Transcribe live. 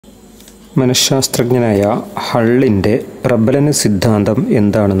മനഃശാസ്ത്രജ്ഞനായ ഹള്ളിൻ്റെ പ്രബലന സിദ്ധാന്തം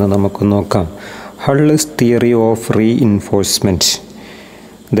എന്താണെന്ന് നമുക്ക് നോക്കാം. ഹള്ള്സ് തിയറി ഓഫ് റീ ഇൻഫോഴ്സ്മെൻറ്റ്.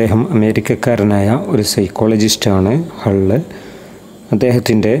 അദ്ദേഹം അമേരിക്കക്കാരനായ ഒരു സൈക്കോളജിസ്റ്റാണ് ഹള്ള്.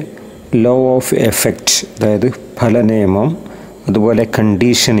 അദ്ദേഹത്തിൻ്റെ ലോ ഓഫ് എഫക്റ്റ്, അതായത് ഫലനിയമം, അതുപോലെ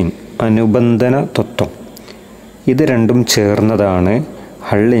കണ്ടീഷനിങ്, അനുബന്ധന തത്വം, ഇത് രണ്ടും ചേർന്നതാണ്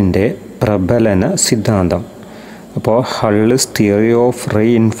ഹള്ളിൻ്റെ പ്രബലന സിദ്ധാന്തം. അപ്പോൾ ഹള്ള്സ് തിയറി ഓഫ് റീ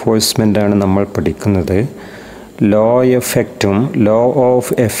ഇൻഫോഴ്സ്മെൻ്റ് ആണ് നമ്മൾ പഠിക്കുന്നത്. ലോ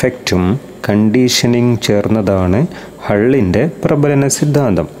ഓഫ് എഫക്റ്റും കണ്ടീഷനിങ് ചേർന്നതാണ് ഹള്ളിൻ്റെ പ്രബലന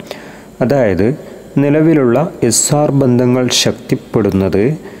സിദ്ധാന്തം. അതായത് നിലവിലുള്ള SR ബന്ധങ്ങൾ ശക്തിപ്പെടുന്നത്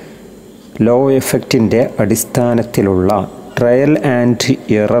ലോ എഫക്റ്റിൻ്റെ അടിസ്ഥാനത്തിലുള്ള ട്രയൽ ആൻഡ്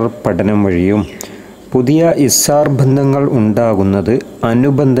എറർ പഠനം വഴിയും പുതിയ SR ബന്ധങ്ങൾ ഉണ്ടാകുന്നത്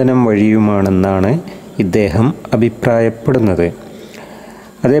അനുബന്ധനം വഴിയുമാണെന്നാണ് ഇദ്ദേഹം അഭിപ്രായപ്പെടുന്നത്.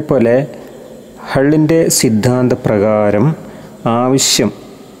 അതേപോലെ ഹള്ളിൻ്റെ സിദ്ധാന്തപ്രകാരം ആവശ്യം,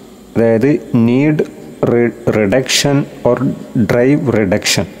 അതായത് need reduction or drive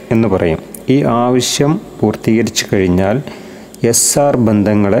reduction എന്ന് പറയും. ഈ ആവശ്യം പൂർത്തീകരിച്ചു കഴിഞ്ഞാൽ SR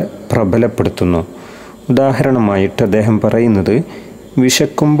ബന്ധങ്ങളെ പ്രബലപ്പെടുത്തുന്നു. ഉദാഹരണമായിട്ട് അദ്ദേഹം പറയുന്നത്,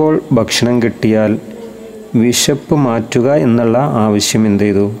 വിശക്കുമ്പോൾ ഭക്ഷണം കിട്ടിയാൽ വിശപ്പ് മാറ്റുക എന്നുള്ള ആവശ്യം എന്ത്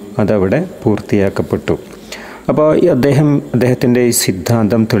ചെയ്തു, അതവിടെ പൂർത്തിയാക്കപ്പെട്ടു. അപ്പോൾ അദ്ദേഹത്തിൻ്റെ ഈ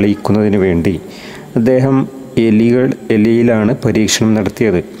സിദ്ധാന്തം തെളിയിക്കുന്നതിന് വേണ്ടി അദ്ദേഹം എലിയിലാണ് പരീക്ഷണം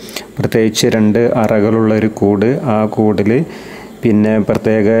നടത്തിയത്. പ്രത്യേകിച്ച് 2 അറകളുള്ള ഒരു കൂട്, ആ കൂടിൽ പിന്നെ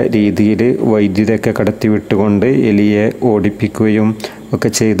പ്രത്യേക രീതിയിൽ വൈദ്യുതിയൊക്കെ കടത്തിവിട്ടുകൊണ്ട് എലിയെ ഓടിപ്പിക്കുകയും ഒക്കെ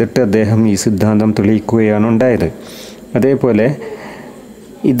ചെയ്തിട്ട് അദ്ദേഹം ഈ സിദ്ധാന്തം തെളിയിക്കുകയാണ് ഉണ്ടായത്. അതേപോലെ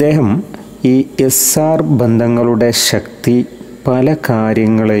ഇദ്ദേഹം ഈ SR ബന്ധങ്ങളുടെ ശക്തി പല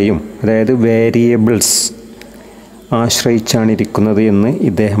കാര്യങ്ങളെയും, അതായത് വേരിയബിൾസ് ആശ്രയിച്ചാണ് ഇരിക്കുന്നത് എന്ന്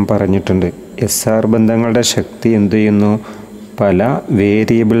ഇദ്ദേഹം പറഞ്ഞിട്ടുണ്ട്. SR ബന്ധങ്ങളുടെ ശക്തി എന്ത് ചെയ്യുന്നു, പല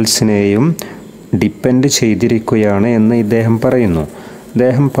വേരിയബിൾസിനെയും ഡിപ്പെൻഡ് ചെയ്തിരിക്കുകയാണ് എന്ന് ഇദ്ദേഹം പറയുന്നു.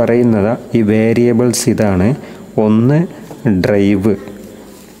 അദ്ദേഹം പറയുന്നത് ഈ വേരിയബിൾസ് ഇതാണ്: 1 drive,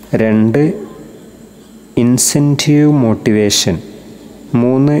 2 incentive motivation,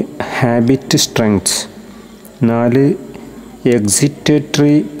 3 habit strengths, 4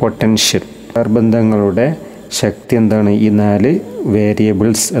 excitatory potential. ബന്ധങ്ങളുടെ ശക്തി എന്താണ്, ഈ 4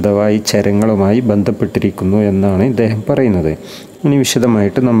 വേരിയബിൾസ് അഥവാ ഈ ചരങ്ങളുമായി ബന്ധപ്പെട്ടിരിക്കുന്നു എന്നാണ് ഇദ്ദേഹം പറയുന്നത്. ഇനി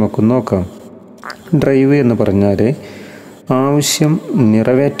വിശദമായിട്ട് നമുക്ക് നോക്കാം. ഡ്രൈവ് എന്ന് പറഞ്ഞാൽ ആവശ്യം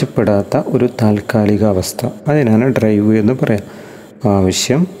നിറവേറ്റപ്പെടാത്ത ഒരു താൽക്കാലിക അവസ്ഥ, അതിനാണ് ഡ്രൈവ് എന്ന് പറയാം.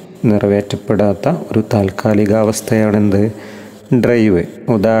 ആവശ്യം നിറവേറ്റപ്പെടാത്ത ഒരു താൽക്കാലിക അവസ്ഥയാണെന്ത്, ഡ്രൈവ്.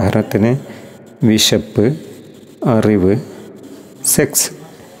 ഉദാഹരണത്തിന് വിശപ്പ്, അറിവ്, സെക്സ്.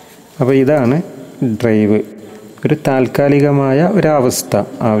 അപ്പോൾ ഇതാണ് ഡ്രൈവ്. ഒരു താൽക്കാലികമായ ഒരവസ്ഥ,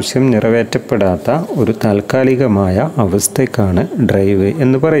 ആവശ്യം നിറവേറ്റപ്പെടാത്ത ഒരു താൽക്കാലികമായ അവസ്ഥയ്ക്കാണ് ഡ്രൈവ്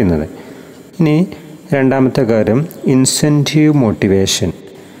എന്ന് പറയുന്നത്. ഇനി രണ്ടാമത്തെ കാര്യം ഇൻസെൻറ്റീവ് മോട്ടിവേഷൻ,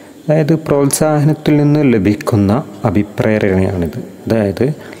 അതായത് പ്രോത്സാഹനത്തിൽ നിന്ന് ലഭിക്കുന്ന അഭിപ്രേരണയാണിത്. അതായത്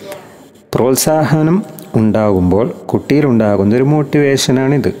പ്രോത്സാഹനം ഉണ്ടാകുമ്പോൾ കുട്ടിയിലുണ്ടാകുന്ന ഒരു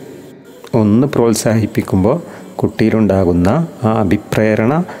മോട്ടിവേഷനാണിത്. ഒന്ന് പ്രോത്സാഹിപ്പിക്കുമ്പോൾ കുട്ടിയിലുണ്ടാകുന്ന ആ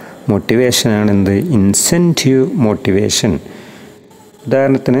അഭിപ്രേരണ മോട്ടിവേഷനാണെന്ത്, ഇൻസെൻറ്റീവ് മോട്ടിവേഷൻ.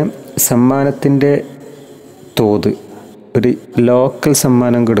 ഉദാഹരണത്തിന് സമ്മാനത്തിൻ്റെ തോത്, ഒരു ലോക്കൽ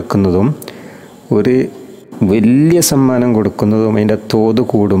സമ്മാനം കൊടുക്കുന്നതും ഒരു വലിയ സമ്മാനം കൊടുക്കുന്നതും അതിൻ്റെ തോത്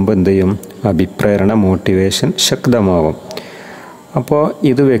കൂടുമ്പോൾ എന്ത് ചെയ്യും, അഭിപ്രേരണ മോട്ടിവേഷൻ ശക്തമാകും. അപ്പോൾ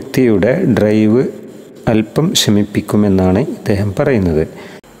ഇത് വ്യക്തിയുടെ ഡ്രൈവ് അല്പം ശമിപ്പിക്കുമെന്നാണ് ഇദ്ദേഹം പറയുന്നത്.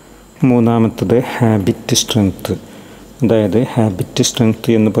 മൂന്നാമത്തത് ഹാബിറ്റ് സ്ട്രെങ്ത്. അതായത് ഹാബിറ്റ് സ്ട്രെങ്ത്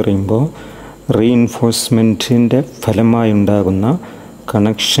എന്ന് പറയുമ്പോൾ റീഇൻഫോഴ്സ്മെൻറ്റിൻ്റെ ഫലമായുണ്ടാകുന്ന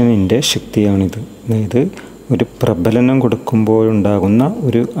കണക്ഷനിൻ്റെ ശക്തിയാണിത്. അതായത് ഒരു പ്രബലനം കൊടുക്കുമ്പോഴുണ്ടാകുന്ന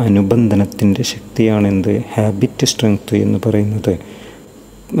ഒരു അനുബന്ധനത്തിൻ്റെ ശക്തിയാണെന്ത്, ഹാബിറ്റ് സ്ട്രെങ്ത് എന്ന് പറയുന്നത്.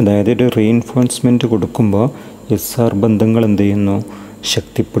 അതായത് ഒരു റീഇൻഫോഴ്സ്മെൻറ്റ് കൊടുക്കുമ്പോൾ SR ബന്ധങ്ങൾ എന്ത് ചെയ്യുന്നു,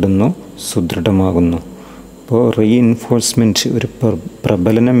 ശക്തിപ്പെടുന്നു, സുദൃഢമാകുന്നു. അപ്പോൾ റീഇൻഫോഴ്സ്മെൻറ്റ്, ഒരു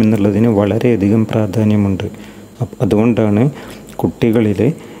പ്രബലനം എന്നുള്ളതിന് വളരെയധികം പ്രാധാന്യമുണ്ട്. അതുകൊണ്ടാണ് കുട്ടികളിൽ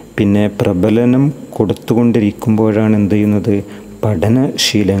പിന്നെ പ്രബലനം കൊടുത്തുകൊണ്ടിരിക്കുമ്പോഴാണ് എന്ത് ചെയ്യുന്നത്,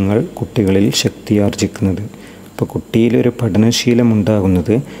 പഠനശീലങ്ങൾ കുട്ടികളിൽ ശക്തിയാർജിക്കുന്നത്. അപ്പോൾ കുട്ടിയിലൊരു പഠനശീലം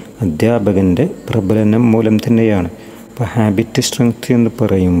ഉണ്ടാകുന്നത് അധ്യാപകൻ്റെ പ്രബലനം മൂലം തന്നെയാണ്. അപ്പോൾ ഹാബിറ്റ് സ്ട്രെങ്ത് എന്ന്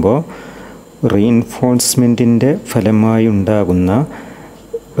പറയുമ്പോൾ റീഇൻഫോഴ്സ്മെൻറ്റിൻ്റെ ഫലമായി ഉണ്ടാകുന്ന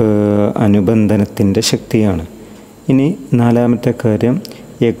അനുബന്ധനത്തിൻ്റെ ശക്തിയാണ്. ഇനി നാലാമത്തെ കാര്യം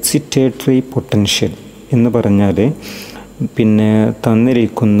എക്സിറ്റേറ്ററി പൊട്ടൻഷ്യൽ എന്ന് പറഞ്ഞാൽ പിന്നെ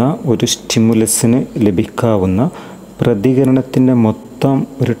തന്നിരിക്കുന്ന ഒരു സ്റ്റിമുലസിന് ലഭിക്കാവുന്ന പ്രതികരണത്തിൻ്റെ മൊത്തം മൊത്തം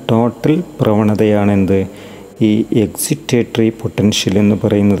ഒരു ടോട്ടൽ പ്രവണതയാണെന്ത് ഈ എക്സിറ്റേറ്ററി പൊട്ടൻഷ്യൽ എന്ന്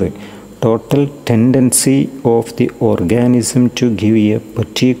പറയുന്നത്. Total tendency of the organism to give A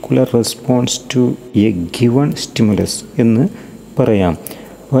particular response to A given stimulus എന്ന് പറയാം.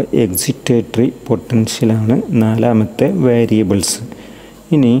 അപ്പോൾ എക്സിറ്റേറ്ററി പൊട്ടൻഷ്യലാണ് നാലാമത്തെ വേരിയബിൾസ്.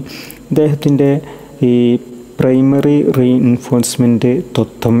 ഇനി ഇദ്ദേഹത്തിൻ്റെ ഈ പ്രൈമറി റീഇൻഫോഴ്സ്മെൻറ്റ്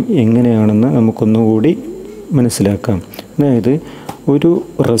തത്വം എങ്ങനെയാണെന്ന് നമുക്കൊന്നുകൂടി മനസ്സിലാക്കാം. അതായത് ഒരു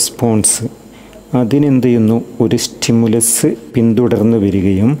റെസ്പോൺസ് അതിനെന്ത് ചെയ്യുന്നു, ഒരു സ്റ്റിമുലസ് പിന്തുടർന്ന്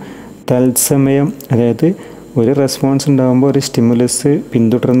വരികയും തത്സമയം, അതായത് ഒരു റെസ്പോൺസ് ഉണ്ടാകുമ്പോൾ ഒരു സ്റ്റിമുലസ്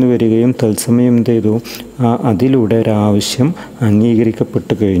പിന്തുടർന്ന് വരികയും തത്സമയം എന്ത് ചെയ്തു, അതിലൂടെ ഒരാവശ്യം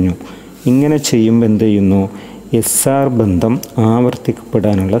അംഗീകരിക്കപ്പെട്ടു കഴിഞ്ഞു. ഇങ്ങനെ ചെയ്യുമ്പോൾ എന്ത് ചെയ്യുന്നു, SR ബന്ധം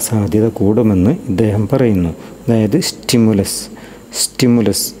ആവർത്തിക്കപ്പെടാനുള്ള സാധ്യത കൂടുമെന്ന് ഇദ്ദേഹം പറയുന്നു. അതായത്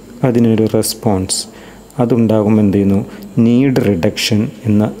സ്റ്റിമുലസ് അതിനൊരു റെസ്പോൺസ് അതുണ്ടാകുമ്പോൾ എന്ത് ചെയ്യുന്നു, നീഡ് റിഡക്ഷൻ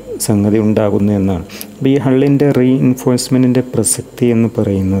എന്ന സംഗതി ഉണ്ടാകുന്നു എന്നാണ്. അപ്പോൾ ഈ ഹള്ളിൻ്റെ റീഇൻഫോഴ്സ്മെൻറ്റിൻ്റെ പ്രസക്തി എന്ന്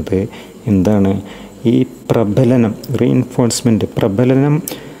പറയുന്നത് എന്താണ്, ഈ പ്രബലനം, പ്രബലനം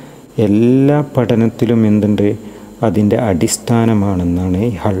എല്ലാ പഠനത്തിലും എന്തുണ്ട്, അതിൻ്റെ അടിസ്ഥാനമാണെന്നാണ്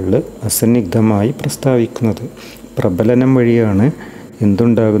ഈ ഹള്ള് അസന്നിഗ്ധമായി പ്രസ്താവിക്കുന്നത്. പ്രബലനം വഴിയാണ്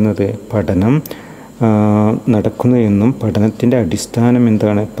എന്തുണ്ടാകുന്നത്, പഠനം നടക്കുന്നതെന്നും പഠനത്തിൻ്റെ അടിസ്ഥാനം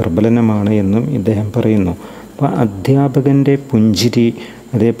എന്താണ്, പ്രബലനമാണ് എന്നും ഇദ്ദേഹം പറയുന്നു. അപ്പോൾ അധ്യാപകൻ്റെ പുഞ്ചിരി,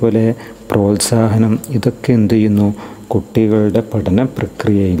 അതേപോലെ പ്രോത്സാഹനം, ഇതൊക്കെ എന്ത് ചെയ്യുന്നു, കുട്ടികളുടെ പഠന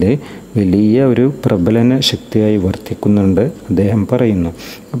പ്രക്രിയയിൽ വലിയ ഒരു പ്രബലന ശക്തിയായി വർത്തിക്കുന്നുണ്ട് അദ്ദേഹം പറയുന്നു.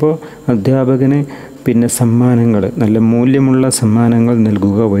 അപ്പോൾ അധ്യാപകന് പിന്നെ സമ്മാനങ്ങൾ, നല്ല മൂല്യമുള്ള സമ്മാനങ്ങൾ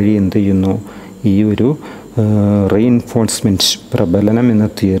നൽകുക വഴി എന്ത് ചെയ്യുന്നു, ഈ ഒരു റീഇൻഫോഴ്സ്മെൻറ്റ്, പ്രബലനം എന്ന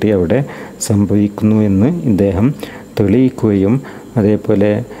തിയറി അവിടെ സംഭവിക്കുന്നു എന്ന് ഇദ്ദേഹം തെളിയിക്കുകയും,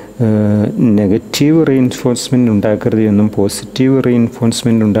 അതേപോലെ നെഗറ്റീവ് റീഇൻഫോഴ്സ്മെൻറ്റ് ഉണ്ടാക്കരുത് എന്നും പോസിറ്റീവ്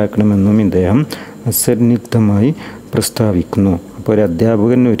റീഇൻഫോഴ്സ്മെൻറ്റ് ഉണ്ടാക്കണമെന്നും ഇദ്ദേഹം അസന്നിഗ്ധമായി പ്രസ്താവിക്കുന്നു. അപ്പോൾ ഒരു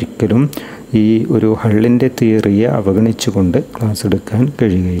അധ്യാപകൻ ഒരിക്കലും ഈ ഒരു ഹള്ളിൻ്റെ തിയറിയെ അവഗണിച്ചുകൊണ്ട് ക്ലാസ് എടുക്കാൻ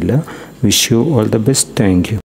കഴിയുകയില്ല. Wish you all the best. Thank you.